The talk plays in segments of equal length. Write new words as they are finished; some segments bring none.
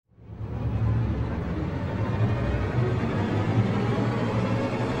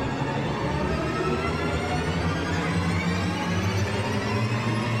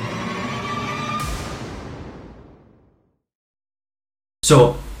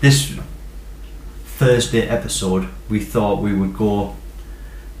So this Thursday episode, we thought we would go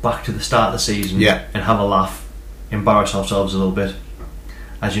back to the start of the season and have a laugh, embarrass ourselves a little bit.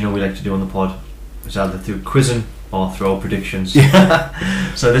 As you know, we like to do on the pod. It's either through quizzing or through our predictions.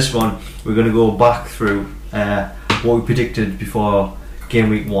 So this one, we're going to go back through what we predicted before game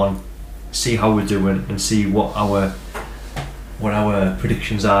week 1, see how we're doing, and see what our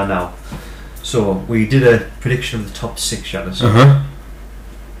predictions are now. So we did a prediction of the top 6, Shannon.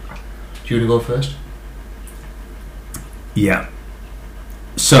 Do you want to go first? Yeah.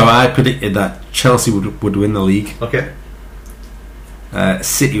 So I predicted that Chelsea would win the league. Okay.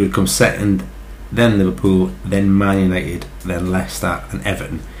 City would come second, then Liverpool, then Man United, then Leicester and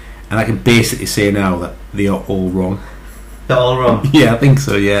Everton. And I can basically say now that they are all wrong. They're all wrong? Yeah, I think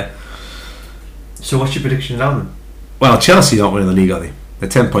so, yeah. So what's your prediction now then? Well, Chelsea not winning the league, are they? They're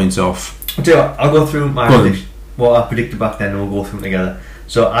 10 points off. I'll tell you what, I'll go through what I predicted back then, and we'll go through them together.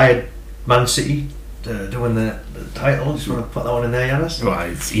 So I had Man City to win the title. Just want to put that one in there, Yanis? Well,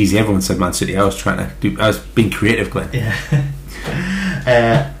 it's easy. Everyone said Man City. I was being creative, Glenn. Yeah.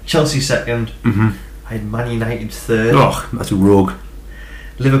 Chelsea second. I had Man United third. Oh, that's a rogue.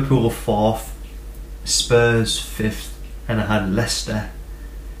 Liverpool fourth. Spurs fifth, and I had Leicester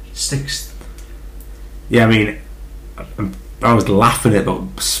sixth. Yeah, I mean, I was laughing at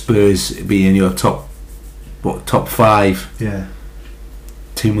about Spurs being in your top 5. Yeah.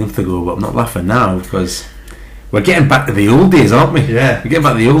 2 months ago, but I'm not laughing now because we're getting back to the old days, aren't we? Yeah. We're getting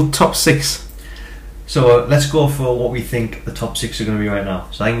back to the old top 6. So let's go for what we think the top 6 are going to be right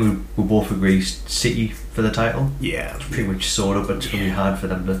now. So I think we both agree City for the title. Yeah. It's pretty much sorted, but it's going to be hard for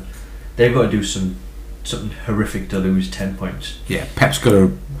them to. They've got to do something horrific to lose 10 points. Yeah, Pep's got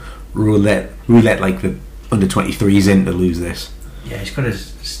to roulette like the under 23s in to lose this. Yeah, he's got to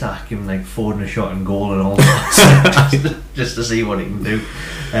start giving like Foden a shot and goal and all that just to see what he can do.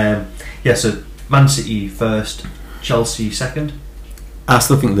 So Man City first, Chelsea second. I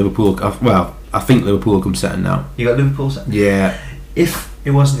still think Liverpool. I think Liverpool will come second now. You got Liverpool second. Yeah. If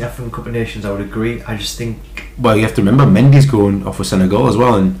it wasn't the African Cup of Nations, I would agree. I just think. Well, you have to remember Mendy's going off for Senegal as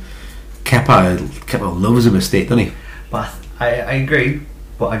well, and Kepa loves a mistake, doesn't he? But I agree,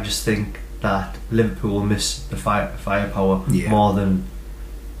 but I just think that Liverpool will miss the firepower more than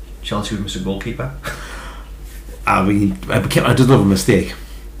Chelsea would miss a goalkeeper. I mean, Kepa does love a mistake.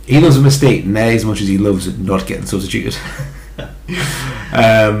 He loves a mistake nearly as much as he loves not getting substituted.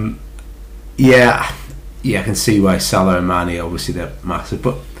 I can see why Salah and Mane, obviously they're massive,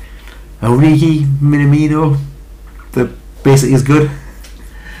 but Origi, Minamino, they're basically as good.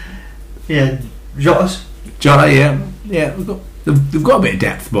 Yeah, Jota, they've got a bit of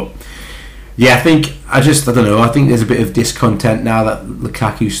depth, but yeah, I don't know. I think there's a bit of discontent now. That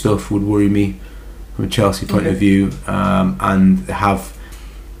Lukaku stuff would worry me from a Chelsea point of view, and the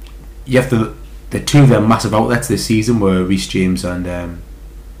two of their massive outlets this season were Reece James and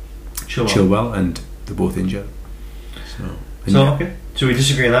Chilwell, and they're both injured. Okay. So we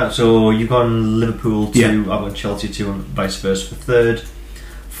disagree on that. So you've gone Liverpool 2, I've gone Chelsea 2, and vice versa for third.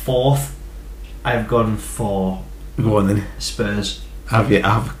 Fourth, I've gone for Go on then. Spurs.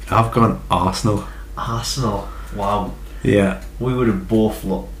 I've gone Arsenal. Arsenal. Wow. Yeah. We would have both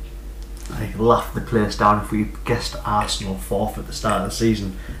laughed the place down if we guessed Arsenal fourth at the start of the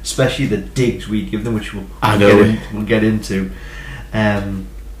season, especially the digs we give them, which we'll get into.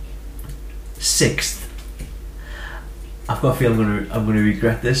 Sixth, I've got a feeling I'm going to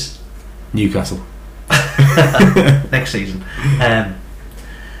regret this. Newcastle. Next season.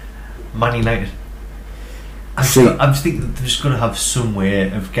 Man United. I'm just thinking they're just going to have some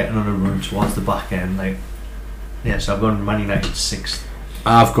way of getting on a run towards the back end. So I've gone Man United 6th.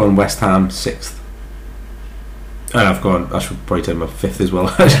 I've gone West Ham 6th. And I should probably tell my 5th as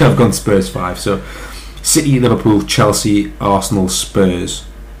well. I've gone Spurs 5. So City, Liverpool, Chelsea, Arsenal, Spurs,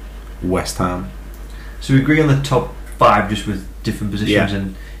 West Ham. So we agree on the top 5 just with different positions,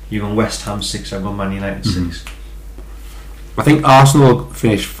 and you've gone West Ham 6, I've gone Man United 6. I think Arsenal will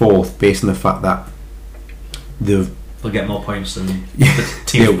finish 4th based on the fact that they'll get more points than the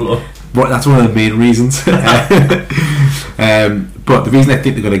teams below. But that's one of the main reasons. But the reason I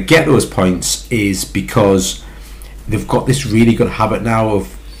think they're going to get those points is because they've got this really good habit now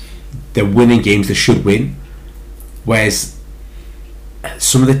of they're winning games they should win, whereas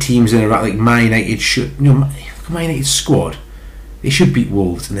some of the teams in Iraq, like Man United, Man United's squad, they should beat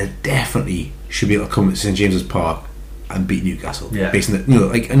Wolves, and they definitely should be able to come to St James's Park and beat Newcastle. Yeah. Based on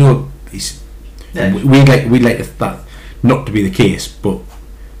I know we'd like that not to be the case, but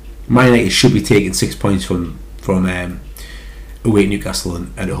Man United should be taking 6 points from away at Newcastle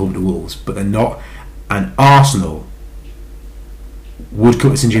and at home to Wolves, but they're not. And Arsenal would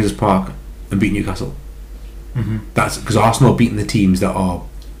come to St James's Park and beat Newcastle. Mm-hmm. That's because Arsenal are beating the teams that are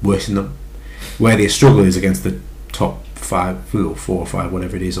worse than them. Where they struggle is against the top 5, 4 or 5,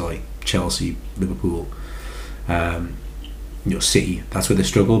 whatever it is, like Chelsea, Liverpool, City. That's where they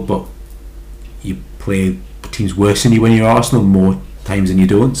struggle. But you play teams worse than you when you're Arsenal more times than you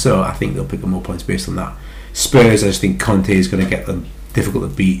don't. So I think they'll pick up more points based on that. Spurs, I just think Conte is going to get them difficult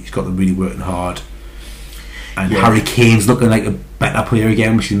to beat. He's got them really working hard. And Harry Kane's looking like a better player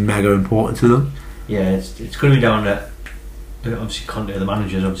again, which is mega important to them. Yeah, it's going to be down to obviously Conte, the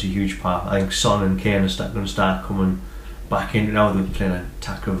manager, is obviously a huge part. I think Son and Kane are going to start coming back in now. They're playing an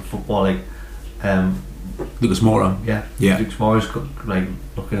attacking football. Like Lucas Moura. Yeah. Lucas Moura's like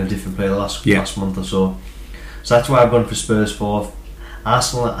looking a different player the last month or so. So that's why I've gone for Spurs 4th.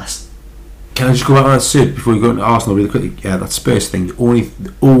 Arsenal. Can I just go back on that suit before we go into Arsenal really quickly? Yeah, that Spurs thing.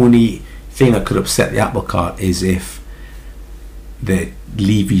 The only thing that could upset the apple cart is if the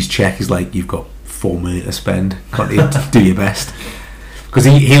Levy's check is like, you've got 4 million to spend. Can't you do your best? Because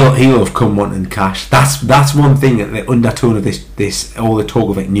he'll have come wanting cash. That's one thing. The undertone of this all the talk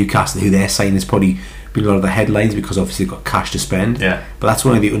of like Newcastle, who they're saying is probably been a lot of the headlines because obviously they've got cash to spend. Yeah. But that's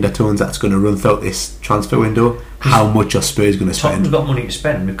one of the undertones that's going to run throughout this transfer window. How much are Spurs going to spend? Tottenham's got money to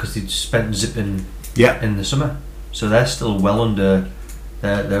spend because they spent zipping in the summer, so they're still well under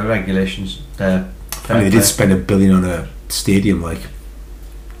their regulations. They did spend $1 billion on a stadium like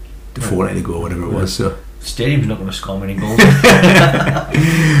the fortnight ago, or whatever it was. So stadium's not going to score many goals.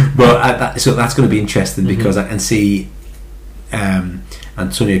 But so that's going to be interesting because I can see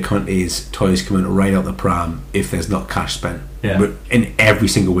Antonio Conte's toys coming right out the pram if there's not cash spent in every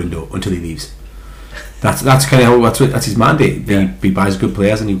single window until he leaves. That's kind of that's his mandate. He buys good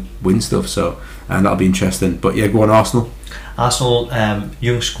players and he wins stuff. So and that'll be interesting. But yeah, go on Arsenal. Arsenal,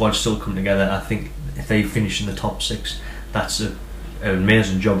 young squad still coming together. I think if they finish in the top 6, that's an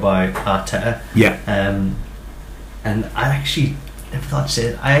amazing job by Arteta. Yeah. And I actually never thought to say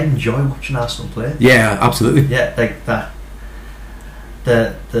it, I enjoy watching Arsenal play. Yeah, absolutely. Yeah, like that.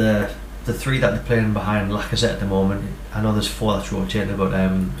 The 3 that they're playing behind Lacazette at the moment. I know there's 4 that's rotating, but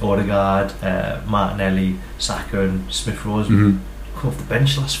Odegaard, Martinelli, Saka, and Smith Rowe come off the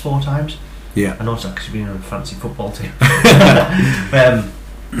bench the last 4 times. Yeah, I know it's actually been on a fancy football team.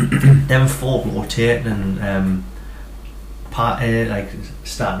 Them 4 rotating and like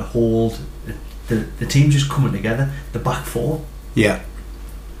starting to hold. The team's just coming together. The back 4. Yeah,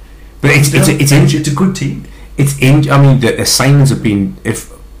 but it's a good team. I mean, the signings have been.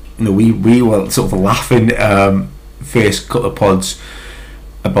 If we were sort of laughing first couple of pods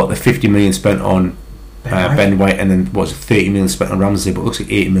about the 50 million spent on Ben White, and then what was it, 30 million spent on Ramsey, but it looks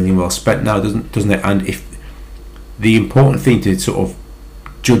like 80 million well spent now, doesn't it? And if the important thing to sort of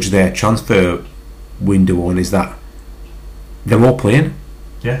judge their transfer window on is that they're all playing.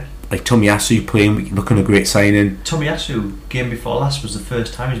 Yeah. Like Tomiyasu playing, looking a great signing. Tomiyasu, game before last, was the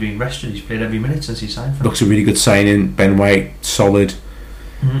first time he's been rested. He's played every minute since he signed for looks a really good signing. Ben White, solid.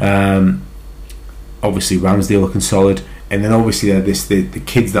 Obviously Ramsdale looking solid, and then obviously the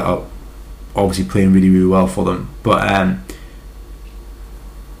kids that are obviously playing really, really well for them. But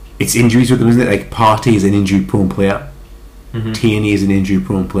it's injuries with them, isn't it? Like Partey is an injury prone player, Tierney is an injury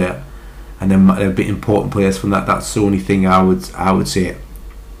prone player, and then they're a bit important players from that. That's the only thing I would say.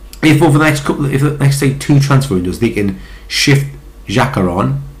 If over the next say 2 transfer windows they can shift Xhaka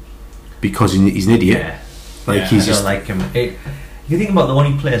on because he's an idiot. Yeah. Like I don't like him. If you think about the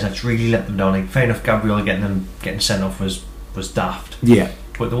only players that's really let them down, like fair enough, Gabriel getting sent off was daft. Yeah.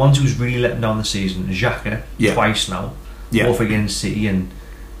 But the ones who's really let them down this season, Xhaka, twice now, both against City, and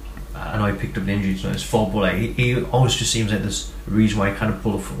I know he picked up an injury, so it's full, but like, he always just seems like there's a reason why he kind of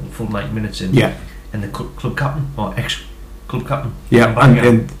pull a full 90 minutes in. Yeah. And the club captain or ex-club captain. Yeah,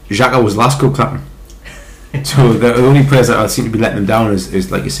 and Xhaka was last club captain. So the only players that I seem to be letting them down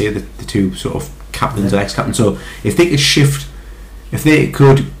is like you say, the 2 sort of captains or ex-captains. So if they could shift, if they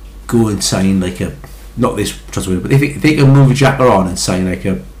could go and sign like a, not this transfer, but if they could move Xhaka on and sign like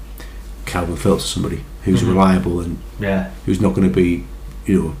a Calvin Phillips or somebody who's reliable and who's not going to be,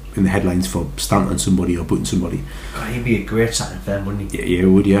 in the headlines for stamping somebody or booting somebody. God, he'd be a great signing for them, wouldn't he? Yeah, he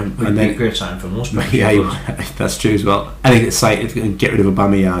would, yeah. He'd be a great signing for most people. Yeah, that's true as well. I think it's like if you can get rid of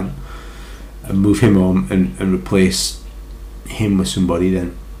Aubameyang and move him on and replace him with somebody,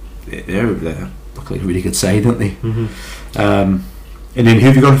 then they're look like a really good side, don't they? And then who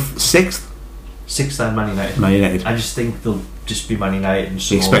have you got 6th? 6th and Man United. Man United. I just think they'll just be Man United. And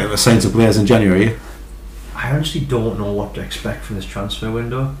so you expect them to sign some players in January? I honestly don't know what to expect from this transfer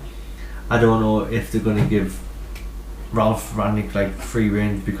window. I don't know if they're going to give Ralph Rangnick like free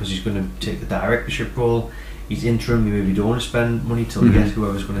rein because he's going to take the directorship role. he's interim. They maybe don't want to spend money till they get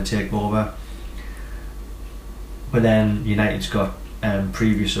whoever's going to take over. But then United's got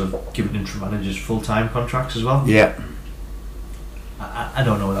previous of giving interim managers full-time contracts as well. Yeah. I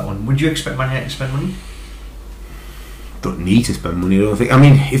don't know that one. Would you expect Man United to spend money? Don't need to spend money, I don't think. I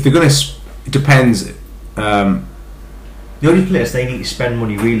mean, if they're going to... It depends. The only place they need to spend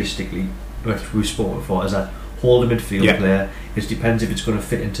money realistically, which we've spoken before, is that hold a midfield player. It depends if it's going to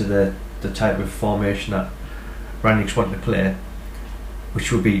fit into the type of formation that Rangnick's wanting to play,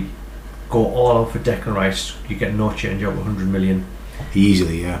 which would be go all out for Declan Rice. You get no change out of 100 million.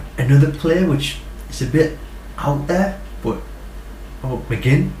 Easily, yeah. Another player which is a bit out there, but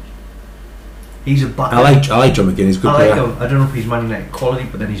McGinn. He's a batter. I like John McGinn. He's a good player. I don't know if he's Man United quality,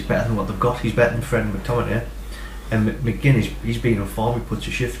 but then he's better than what they've got. He's better than Fred and McTominay. And McGinn, he's been on form. He puts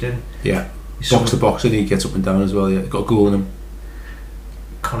a shift in. Yeah. Box to box, and he gets up and down as well. Yeah, got a goal in him.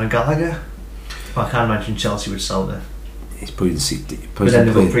 Conor Gallagher. I can't imagine Chelsea would sell there. He's probably but then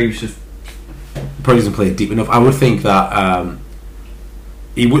they've got previous. Probably doesn't play deep enough. I would think that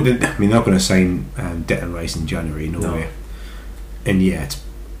he wouldn't. I mean, they're not going to sign Declan Rice in January, no way. And yet,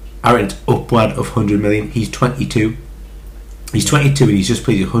 I reckon it's upward of 100 million. He's 22. He's 22 and he's just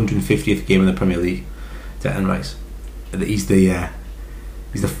played his 150th game in the Premier League. Declan Rice. He's the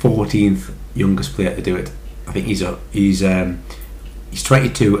 14th youngest player to do it. I think he's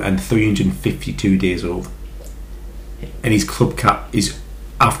 22 and 352 days old. And his club cap is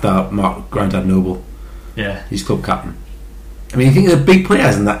after Mark Grandad Noble. Yeah, he's club captain. I mean, you think of the big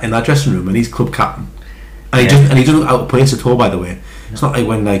players in that dressing room, and he's club captain. And he doesn't look out of place at all. By the way, it's not like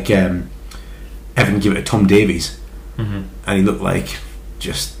when Evan gave it to Tom Davies, and he looked like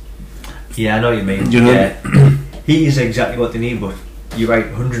just. Yeah, I know what you mean. Do you know? Yeah. He is exactly what they need, but you're right.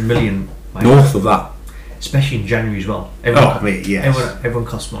 100 million north of that, especially in January as well. Everyone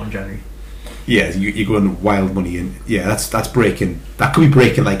costs more in January. Yeah, you're going wild money in. Yeah, that's breaking. That could be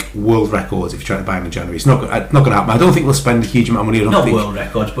breaking like world records if you try to buy them in January. It's not going to happen. I don't think we'll spend a huge amount of money. Not world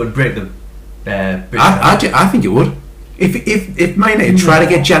records, but break the. I think it would. If Man United try to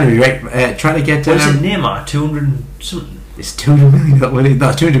get January right, try to get. What is it, Neymar? 200 something. It's 200 million.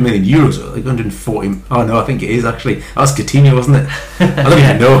 That's 200 million euros. Like 140. Oh no, I think it is actually. That was Coutinho, wasn't it? I don't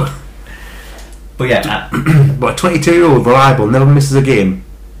even know. But yeah, but a 22-year-old reliable, never misses a game.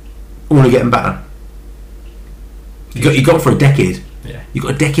 Only getting better. You got it for a decade. Yeah. You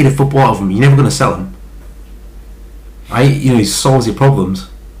got a decade of football out of him. You're never going to sell him. He solves your problems.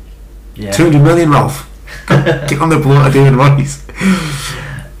 Yeah. 200 million, Ralph. Get on the blow to David Moyes.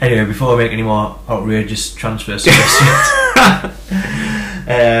 Anyway, before we make any more outrageous transfer suggestions,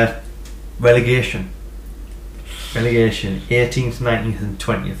 relegation, 18th, 19th, and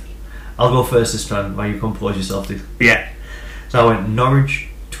 20th. I'll go first this time while you compose yourself. Yeah. So I went Norwich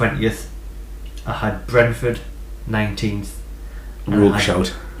 20th. I had Brentford 19th. Rogue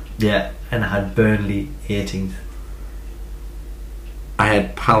shout. Yeah, and I had Burnley 18th. I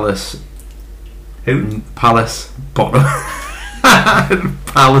had Palace. Who? Palace bottom.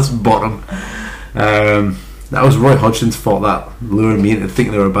 Palace bottom. That was Roy Hodgson's fault, that luring me into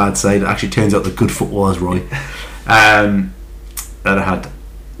thinking they were a bad side. It actually turns out they're good footballers, Roy. And I had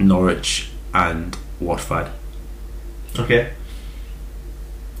Norwich and Watford. Okay.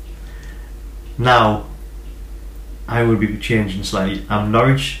 Now, I would be changing slightly. I'm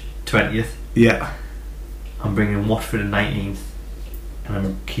Norwich 20th. Yeah. I'm bringing Watford in 19th. And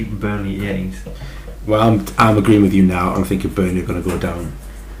I'm keeping Burnley 18th. Well, I'm agreeing with you now. I'm thinking Burnley are going to go down.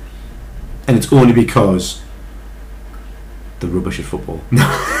 And it's only because the rubbish of football. No,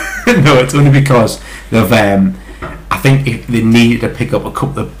 it's only because they've. I think if they needed to pick up a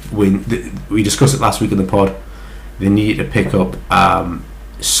couple of wins. We discussed it last week in the pod. They needed to pick up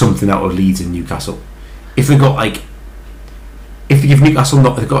something out of Leeds and Newcastle. If they give Newcastle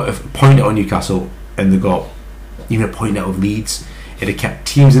they've got a point out of Newcastle and they got even a point out of Leeds, it'd have kept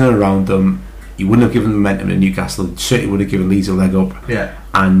teams in and around them. You wouldn't have given momentum to Newcastle. It certainly would have given Leeds a leg up. Yeah.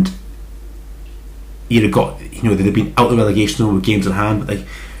 And you'd have got, they'd have been out of the relegation zone with games in hand. But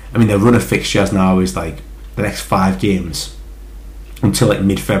their run of fixtures now is like the next 5 games until like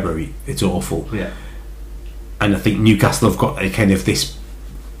mid-February. It's awful. Yeah. And I think Newcastle have got kind of this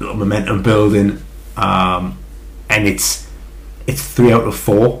little momentum building, and it's 3 out of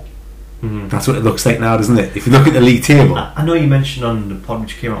 4. Mm-hmm. That's what it looks like now, doesn't it? If you look at the league table, I know you mentioned on the pod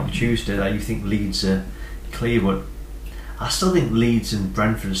which came out on Tuesday that you think Leeds are clear, but I still think Leeds and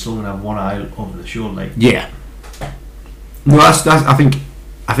Brentford are still going to have one eye over the shoulder. Yeah. No, that's I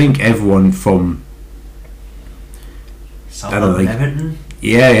think everyone from Southampton, Everton.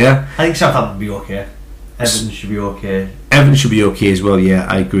 Yeah. I think Southampton will be okay. Everton should be okay. Everton should be okay as well. Yeah,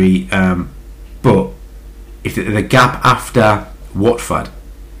 I agree. But if the gap after Watford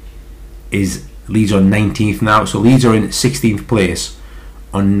is Leeds are 19th now, so Leeds are in 16th place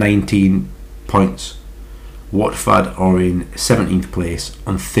on 19 points. Watford are in 17th place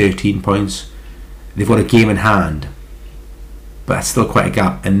on 13 points. They've got a game in hand, but that's still quite a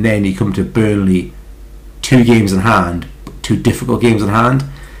gap. And then you come to Burnley, 2 games in hand, 2 difficult games in hand,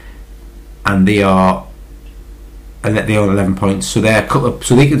 and they are on 11 points. So they're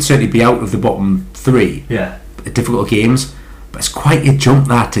so they can certainly be out of the bottom 3. Yeah, difficult games, but it's quite a jump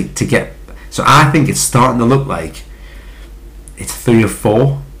that to get. So I think it's starting to look like it's 3 or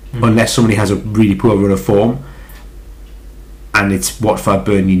 4, unless somebody has a really poor run of form, and it's Watford,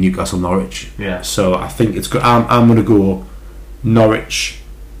 Burnley, Newcastle, Norwich. Yeah. So I think it's good. I'm going to go Norwich,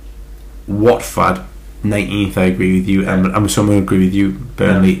 Watford, 19th. I agree with you. I'm going to agree with you.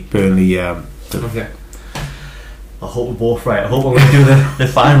 Burnley. Okay. I hope we're both right. I hope we're going to do the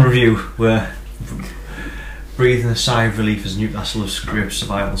final review where breathing a sigh of relief as Newcastle have scraped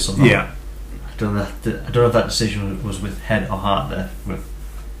survival somehow. Yeah. I don't know if that decision was with head or heart there.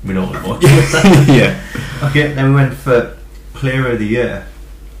 We know what it was. Yeah. Okay, then we went for Player of the Year.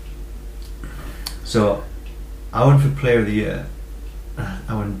 So I went for Player of the Year.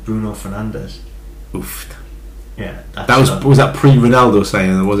 I went Bruno Fernandes. Oof. Yeah. That was that pre-Ronaldo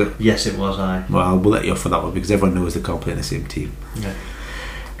signing, or was it? Yes, it was. Well, we'll let you off for that one because everyone knows they can't play in the same team. Yeah.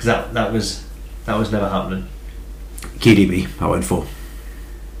 Because that was never happening. KDB, I went for.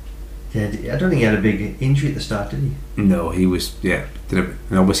 Yeah, I don't think he had a big injury at the start, did he? No, he was. Yeah, and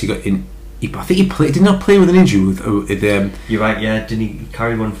obviously got in. I think he played. Did not play with an injury with. You're right. Yeah, didn't he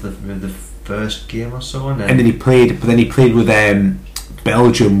carry one for the first game or so? And then he played. But then he played with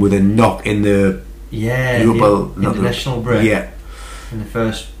Belgium with a knock in the. Yeah, international break. Yeah, in the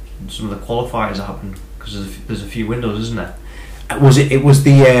first, some of the qualifiers happened because there's a few windows, isn't there? It was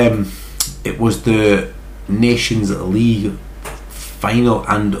the Nations League final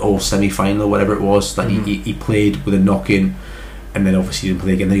and or semi-final, whatever it was, that he played with a knock-in, and then obviously didn't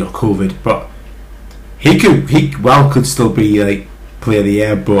play again. Then he got COVID, but he could still be like Player of the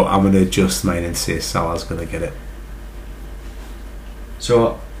Year. But I'm going to adjust mine and say Salah's going to get it.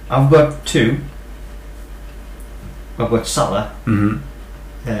 So I've got 2. I've got Salah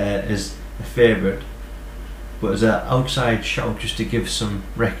as a favourite, but as an outside shout just to give some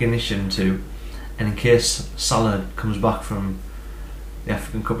recognition to, and in case Salah comes back from the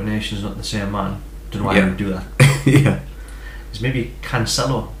African Cup of Nations not the same man, don't know why I would do that. Yeah, it's maybe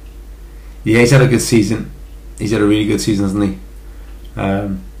Cancelo. Yeah, he's had a good season. He's had a really good season, hasn't he?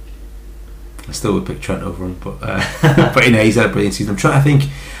 I still would pick Trent over him, but but he's had a brilliant season. I'm trying to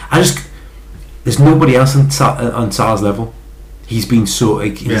think. There's nobody else on Salah's level. He's been so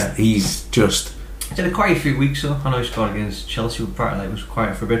he's just. He's had quite a few weeks though. I know he scored against Chelsea, but prior to that it was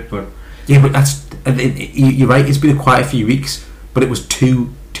quiet for a bit. But yeah, but you're right. It's been quite a few weeks, but it was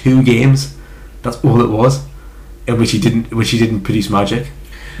two games. That's all it was, in which he didn't produce magic.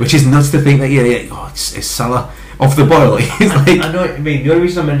 Which is nuts to think that it's Salah off the boil. He's like, I know what you mean. The only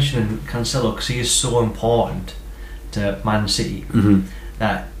reason I'm mentioning Cancelo because he is so important to Man City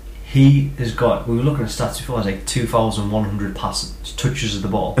that. He has got. We were looking at stats before. It was like 2,100 touches of the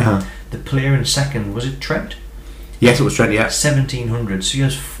ball. The player in second was it Trent? Yes, it was Trent. Yeah, 1,700. So he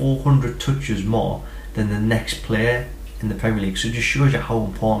has 400 touches more than the next player in the Premier League. So it just shows you how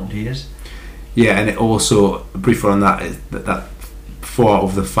important he is. Yeah, and it also briefly on that is that 4 out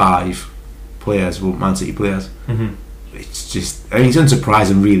of the 5 players were Man City players. It's just. I mean, it's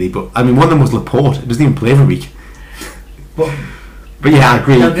unsurprising, really. But I mean, one of them was Laporte. He doesn't even play every week. But yeah, I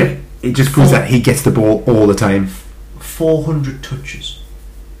agree. It just proves that he gets the ball all the time. 400 touches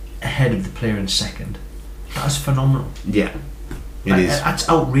ahead of the player in second. That's phenomenal. Yeah, it is. That's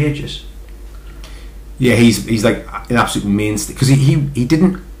outrageous. Yeah, he's like an absolute mainstay because he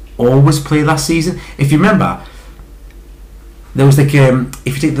didn't always play last season. If you remember, there was like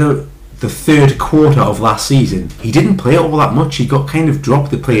if you take the third quarter of last season, he didn't play all that much. He got kind of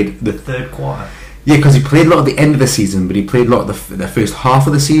dropped. They played the third quarter. Yeah, because he played a lot at the end of the season, but he played a lot of the first half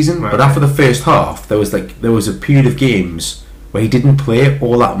of the season. Right. But after the first half, there was a period of games where he didn't play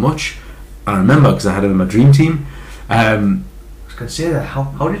all that much. And I remember because I had him in my dream team. I was going to say that.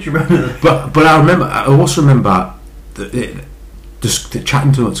 How did you remember that? But I remember. I also remember just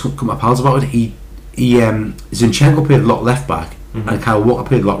chatting to my pals about it. Zinchenko played a lot left back, and Kyle Walker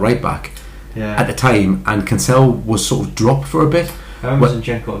played a lot right back at the time, and Cancelo was sort of dropped for a bit. I remember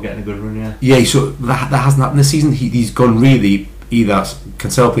Zinchenko getting a good run, yeah. Yeah, so that hasn't happened this season. He's gone really either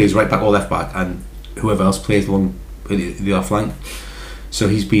Cancelo plays right back or left back, and whoever else plays along the other flank. So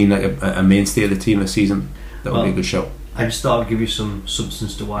he's been like a mainstay of the team this season. That would be a good shout. I just thought I'd give you some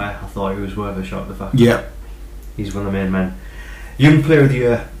substance to why I thought he was worth a shot. The fact. Yeah. He's one of the main men. Young Player of the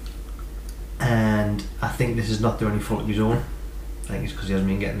Year, and I think this is not through any fault of his own. I think it's because he hasn't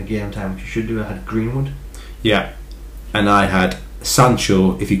been getting the game time, which he should do. I had Greenwood. Yeah, and I had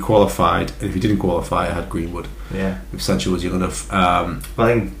Sancho if he qualified, and if he didn't qualify, I had Greenwood. Yeah, if Sancho was young enough. But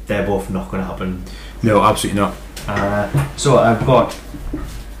I think they're both not going to happen. No, absolutely not. So I've got.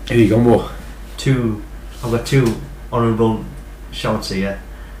 Here you go, more. I've got two honourable shouts here.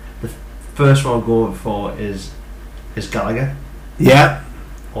 The first one I'll go for is Gallagher. Yeah.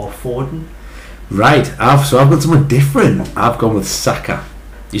 Or Foden. Right. So I've got someone different. I've gone with Saka.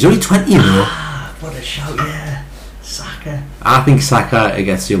 He's only 20, you know. What a shout! Yeah, Saka. I think Saka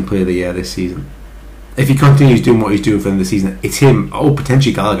gets Young Player of the Year this season. If he continues doing what he's doing for the season, it's him. Or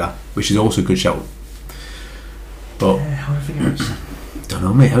potentially Gallagher, which is also a good shout. But how did I think of it? Don't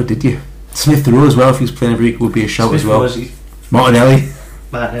know, mate. How did you? Smith Rowe as well. If he was playing every week, would be a shout Smith as well. Rowe, Martinelli.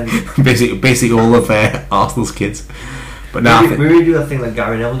 Martinelli. basically all of Arsenal's kids. But now we really do that thing like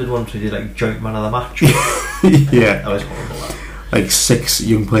Gary Neville did once. We did like joint man of the match. Yeah, that was horrible. That. Like 6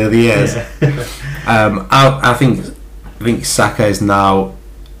 Young Player of the Years. Yeah. I think Saka is now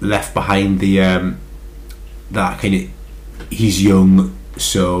left behind the that kind of. He's young,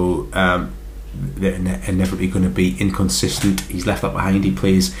 so they're inevitably going to be inconsistent. He's left that behind. He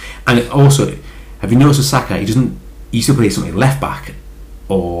plays, and also, have you noticed with Saka? He used to play something left back,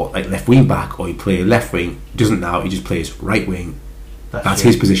 or like left wing back, or he play left wing. He doesn't now. He just plays right wing. That's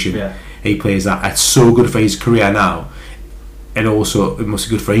his position. Yeah. He plays that. It's so good for his career now, and also it must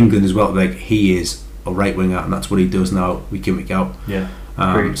be good for England as well. Like he is a right winger, and that's what he does now, week in, week out. Yeah.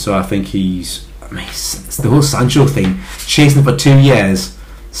 So I think he's. I mean, it's the whole Sancho thing, chasing him for 2 years,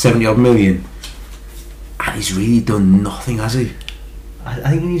 70 odd million, and he's really done nothing, has he? I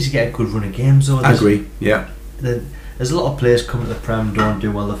think he needs to get a good run of games though. I agree. Yeah. There's a lot of players come to the Prem, don't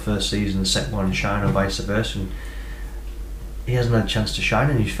do well the first season, the second one shine, or vice versa. And he hasn't had a chance to shine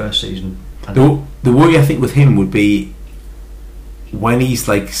in his first season. The worry I think with him would be when he's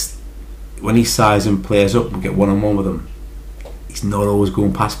sizing players up and get one-on-one with them. He's not always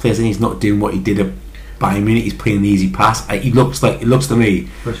going past players, and he's not doing what he did at Bayern Munich. He's playing the easy pass. It looks to me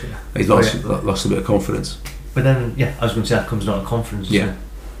he's lost a bit of confidence. But then, yeah, I was going to say that comes down to confidence. Yeah.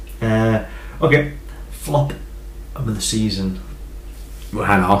 Okay, flop of the season. We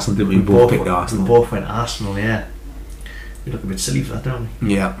had Arsenal, didn't we? We both picked Arsenal. We both went Arsenal. Yeah. We look a bit silly for that, don't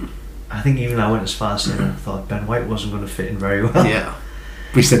we? Yeah. I think even I went as far as saying I thought Ben White wasn't going to fit in very well. Yeah.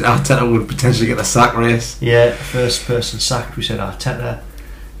 We said Arteta would potentially get the sack race. Yeah, first person sacked. We said Arteta.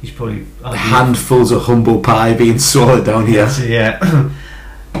 He's probably handfuls of humble pie being swallowed down here. Yeah,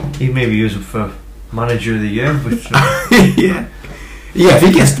 he maybe use him for manager of the year. But yeah.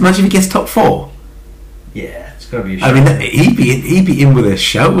 Imagine if he gets top 4. Yeah, it's got to be a shout. I mean, he'd be in with a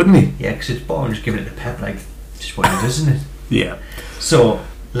shout, wouldn't he? Yeah, because it's boring just giving it to Pep, like just what he does, isn't it? Yeah. So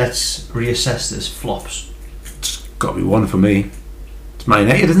let's reassess this flops. It's got to be one for me. It's Man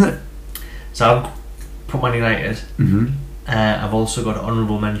United, isn't it? So I've put Man United. Mm-hmm. I've also got an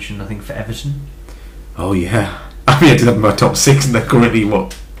honourable mention, I think, for Everton. Oh yeah. I mean, I did have my top 6, and they're currently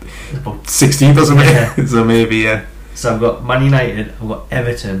what, 16th or something. Yeah. So maybe yeah. So I've got Man United, I've got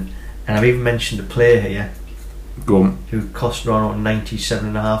Everton, and I've even mentioned a player here. Go on. Who cost around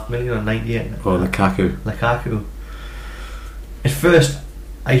 97.5 million or 98. Oh, Lukaku. At first,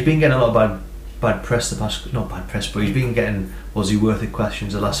 he's been getting a lot of bad press not bad press, but he's been getting was he worth it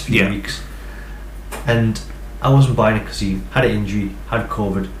questions the last few weeks, and I wasn't buying it because he had an injury, had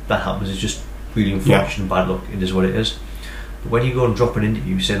COVID. That happens. It's just really unfortunate, bad luck. It is what it is. But when you go and drop an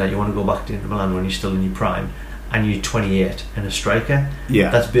interview saying that you want to go back to Inter Milan when you're still in your prime and you're 28 and a striker,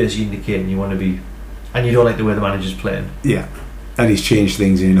 that's basically indicating you want to be, and you don't like the way the manager's playing. Yeah, and he's changed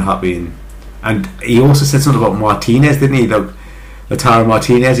things and you're not happy. And he also said something about Martinez, didn't he? Lautaro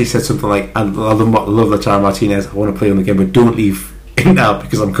Martinez. He said something like, "I love Lautaro Martinez. I want to play him again, but don't leave Inter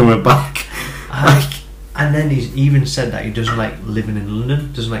because I'm coming back." And then he's even said that he doesn't like living in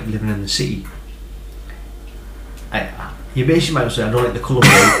London, doesn't like living in the city. You basically might say, I don't like the colour blue.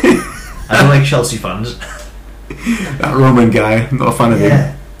 I don't like Chelsea fans. That Roman guy, I'm not a fan of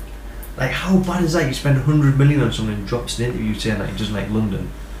him. Like, how bad is that? You spend 100 million on someone and drops an interview saying that he doesn't like London.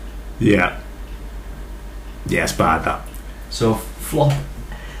 Yeah, it's bad, that. So, flop.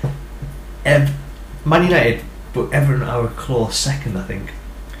 Man United, but Everton are a close second, I think.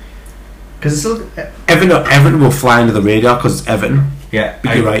 Because it's still Everton will fly under the radar because it's Everton. Yeah,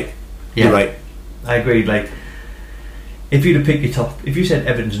 but you're right. Yeah, you're right. I agree. Like, if you'd have picked your top, if you said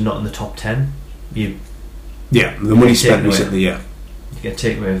Everton's not in the top 10, the money spent recently, you get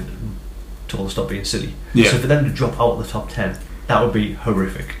taken away, told to stop being silly. Yeah. So for them to drop out of the top 10, that would be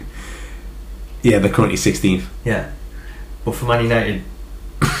horrific. Yeah, they're currently 16th. Yeah, but for Man United,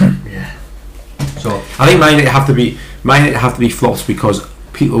 yeah. So I think Man United have to be flops because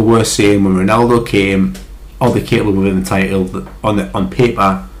people were saying when Ronaldo came, oh, they're capable of winning the title. On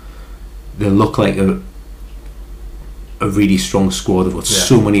paper, they look like a really strong squad. They've got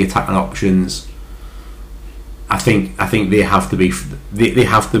so many attacking options. I think they have to be they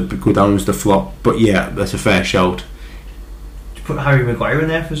have to go down as the flop. But yeah, that's a fair shout. To put Harry Maguire in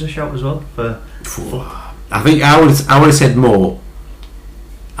there as a shout as well for. I think I would have said more.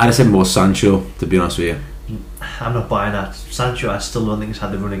 I'd have said more Sancho, to be honest with you. I'm not buying that. Sancho, I still don't think he's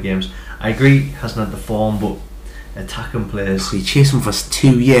had the run of games. I agree, he hasn't had the form, but attacking players. He chased him for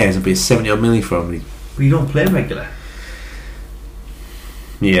 2 years and paid 70 odd million for him. But you don't play him regular.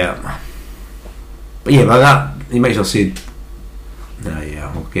 Yeah. But yeah, like that, you might as well say. No,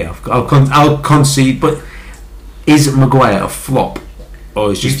 yeah, okay, I'll concede. But is Maguire a flop,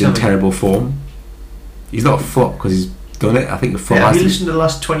 or is just in terrible form? He's not a flop because he's done it. I think the flop. Yeah, have you listened to the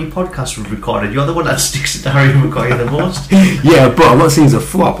last 20 podcasts we've recorded? You're the one that sticks to Harry Maguire the most. Yeah, but I'm not saying he's a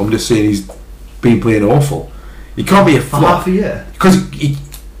flop. I'm just saying he's been playing awful. He can't be a flop for half a year because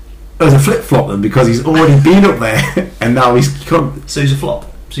there's a flip flop then because he's already been up there and now he's come. So he's a flop.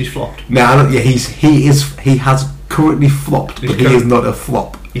 So he's flopped. No, yeah, he has currently flopped, but he is not a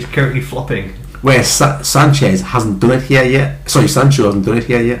flop. He's currently flopping. Whereas Sanchez hasn't done it here yet. Sorry, Sancho hasn't done it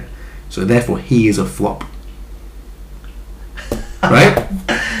here yet. So therefore, he is a flop. Right?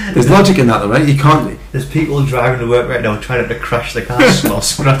 There's logic in that, though, right? You can't. There's people driving to work right now trying to crash the car, or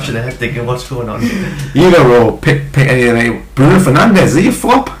scratching their head, thinking, "What's going on?" You know, pick any of them. Bruno Fernandes, is he a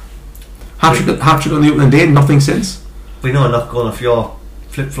flop? Hat-trick on the opening day, nothing since. We know enough going off your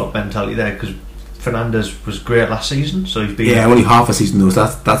flip-flop mentality there because Fernandes was great last season, so he's been only half a season though. So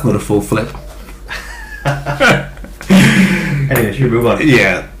that's not a full flip. Anyway, should we move on?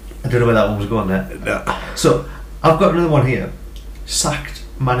 Yeah, I don't know where that one was going there. No. So I've got another one here: sacked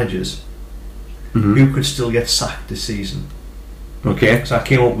managers who could still get sacked this season. Okay. So I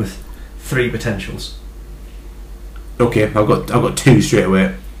came up with 3 potentials. Okay, I've got 2 straight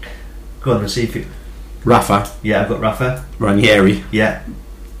away. Go on and see if you. Rafa. Yeah, I've got Rafa. Ranieri. Yeah.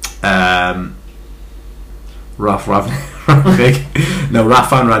 Rafa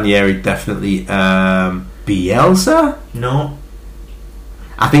and Ranieri definitely. Bielsa? No.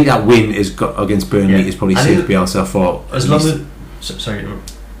 I think that win against Burnley is probably saved Bielsa for as long as. Sorry.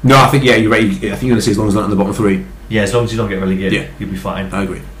 No, I think you're right. I think you're going to say as long as not in the bottom 3. Yeah, as long as you don't get relegated, you'll be fine. I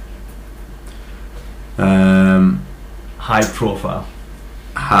agree. High profile.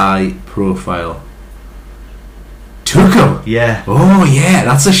 Tuchel. Yeah. Oh yeah,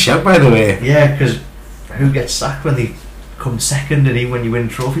 that's a shout by the way. Yeah, because who gets sacked when they come second, and even when you win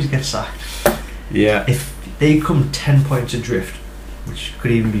trophies, get sacked. Yeah. If they come 10 points adrift, which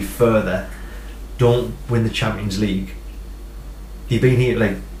could even be further, don't win the Champions League. You've been here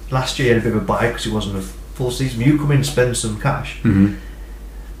like last year, you had a bit of a buy because it wasn't a full season. You come in and spend some cash.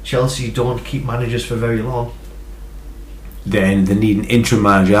 Chelsea don't keep managers for very long. Then they need an interim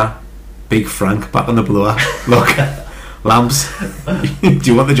manager. Big Frank back on the blower. Look, Lamps, do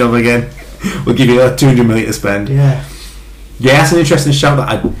you want the job again? We'll give you 200 million to spend. Yeah, that's an interesting shout.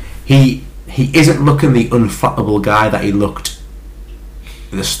 That he isn't looking the unflappable guy that he looked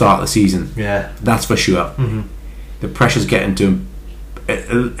at the start of the season. Yeah, that's for sure. The pressure's getting to him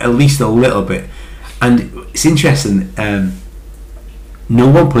at least a little bit, and it's interesting. No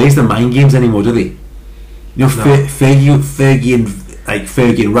one plays the mind games anymore, do they? You know, Fergie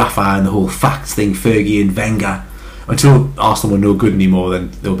and Rafa and the whole facts thing, Fergie and Wenger. Until Arsenal were no good anymore,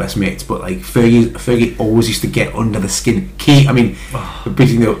 then they were best mates. But like Fergie always used to get under the skin. Keegan,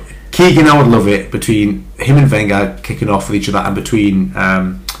 I would love it between him and Wenger kicking off with each other, and between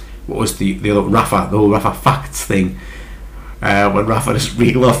what was the other Rafa, the whole Rafa facts thing, when Rafa just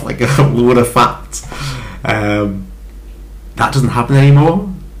reeled off like a load of facts. That doesn't happen anymore,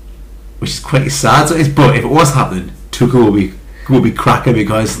 which is quite sad. But if it was happening, Tuchel will be cracking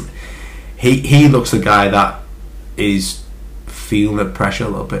because he looks the guy that is feeling the pressure a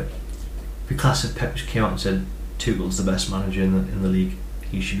little bit. The class of Pep just came out and said Tuchel's the best manager in the league.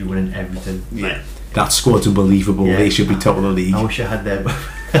 He should be winning everything. Yeah, that squad's unbelievable. They should be top of the league. I wish I had them.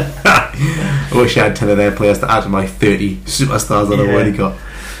 I wish I had 10 of their players to add to my 30 superstars that I've already got.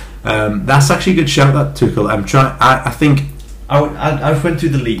 That's actually a good shout, that Tuchel. I think I went through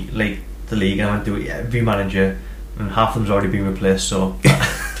the league, and I went through every manager, and half of them's already been replaced. So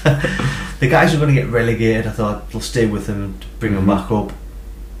the guys who are going to get relegated, I thought they'll stay with them to bring them back up.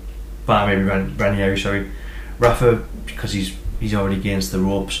 But maybe Ranieri, sorry, Rafa, because he's already against the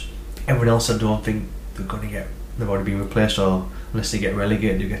ropes. Everyone else, I don't think they're going to get they've already been replaced, or unless they get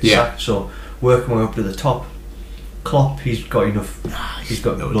relegated, they get sacked. So working way up to the top, Klopp, he's got enough. He's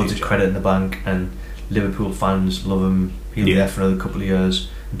got loads of credit in the bank, and Liverpool fans love him. He'll be there for another couple of years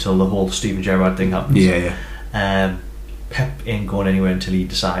until the whole Steven Gerrard thing happens. Pep ain't going anywhere until he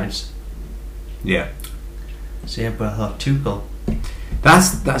decides. Yeah. So yeah, but I thought Tuchel.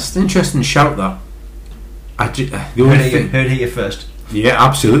 That's an interesting shout. That the only thing heard it here first. Yeah,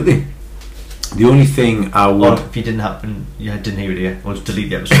 absolutely. The only thing I would, or if it didn't happen, didn't hear it here, we'll just delete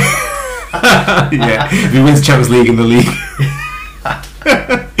the episode. Yeah, if he wins Champions League in the league.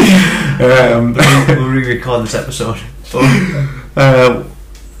 We'll re-record this episode.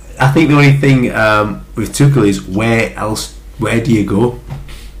 I think the only thing with Tuchel is where do you go?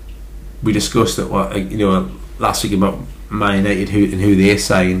 We discussed it last week about Man United who they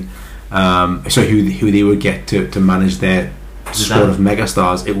sign, so who they would get to manage their squad of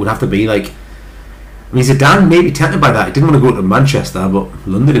megastars. It would have to be like, I mean, Zidane may be tempted by that. He didn't want to go to Manchester, but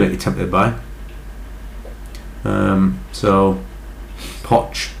London he might be tempted by. So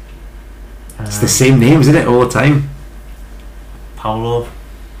Poch, it's the same name, isn't it, all the time? Paulo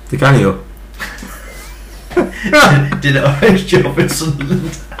Di Canio did an orange job in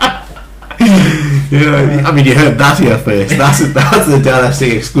Sunderland. Yeah, I mean, you heard that here first. That's the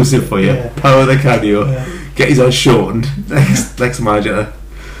dynasty exclusive for you. Paulo Di Canio, get his own shortened. Next manager,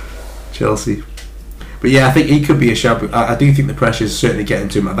 Chelsea. But yeah, I think he could be a shout. I do think the pressure is certainly getting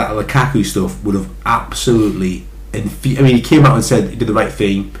to him. That Lukaku stuff would have absolutely. I mean, he came out and said he did the right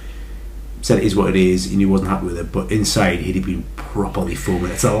thing, said it is what it is, and he wasn't happy with it. But inside, he'd have been properly foaming.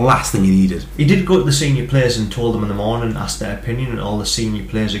 It's the last thing he needed. He did go to the senior players and told them in the morning, asked their opinion, and all the senior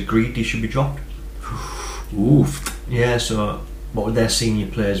players agreed he should be dropped. Oof. Yeah. So, what would their senior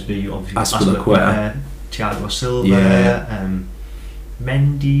players be? Obviously, Azpilicueta, Thiago Silva,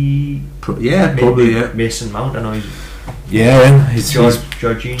 Mendy, probably Mason Mount. I know he's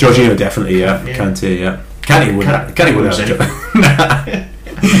Jorginho definitely. Kante, Kante would have.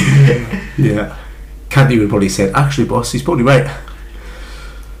 Yeah, Kante would probably said, actually, boss, he's probably right.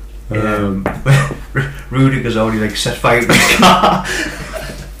 Rudiger's already set fire to his car.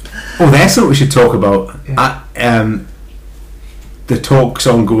 Oh, there's something we should talk about. The talks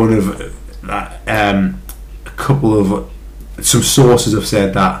ongoing of some sources have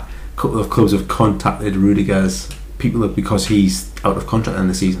said that a couple of clubs have contacted Rudiger's people because he's out of contract in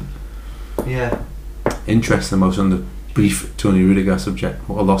the season. Yeah. Interesting. Most on the brief Tony Rudiger subject,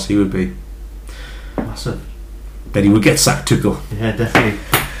 what a loss he would be. Massive. Then he would get sacked, Tuchel. Yeah, definitely.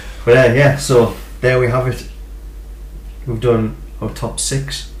 But so there we have it. We've done our top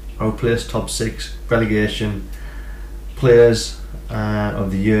 6, our place top 6, relegation, players of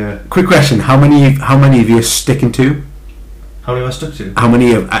the year. Quick question: How many of you are sticking to? How many have I stuck to? How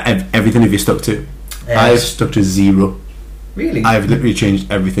many of everything have you stuck to? I've stuck to 0. Really? I've literally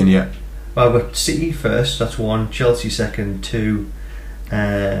changed everything yet. Well, I've got City first, that's 1, Chelsea second, 2,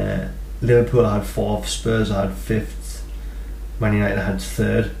 Liverpool I had 4th, Spurs I had 5th, Man United I had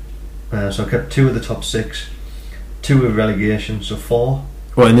 3rd. So I kept 2 of the top 6, 2 of relegation, so 4.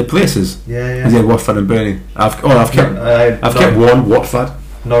 What, in the places? Yeah. Is it Watford and Burnley? I've kept 1, Watford.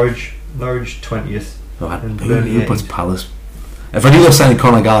 Norwich 20th. Oh, who puts Palace? If I knew they were signing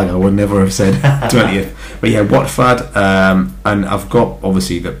Conor Gallagher, I would never have said 20th. But yeah, Watford, and I've got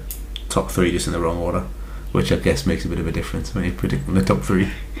obviously the top 3 just in the wrong order, which I guess makes a bit of a difference when you're predicting the top 3.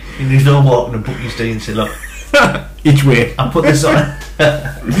 And there's no walking and bookies day and say, look, each way I'll put this on.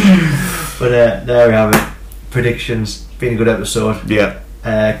 But there we have it. Predictions. Been a good episode. Yeah.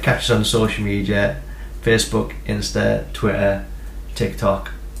 Catch us on social media, Facebook, Insta, Twitter,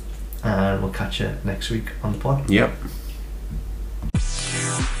 TikTok, and we'll catch you next week on the pod. Yep.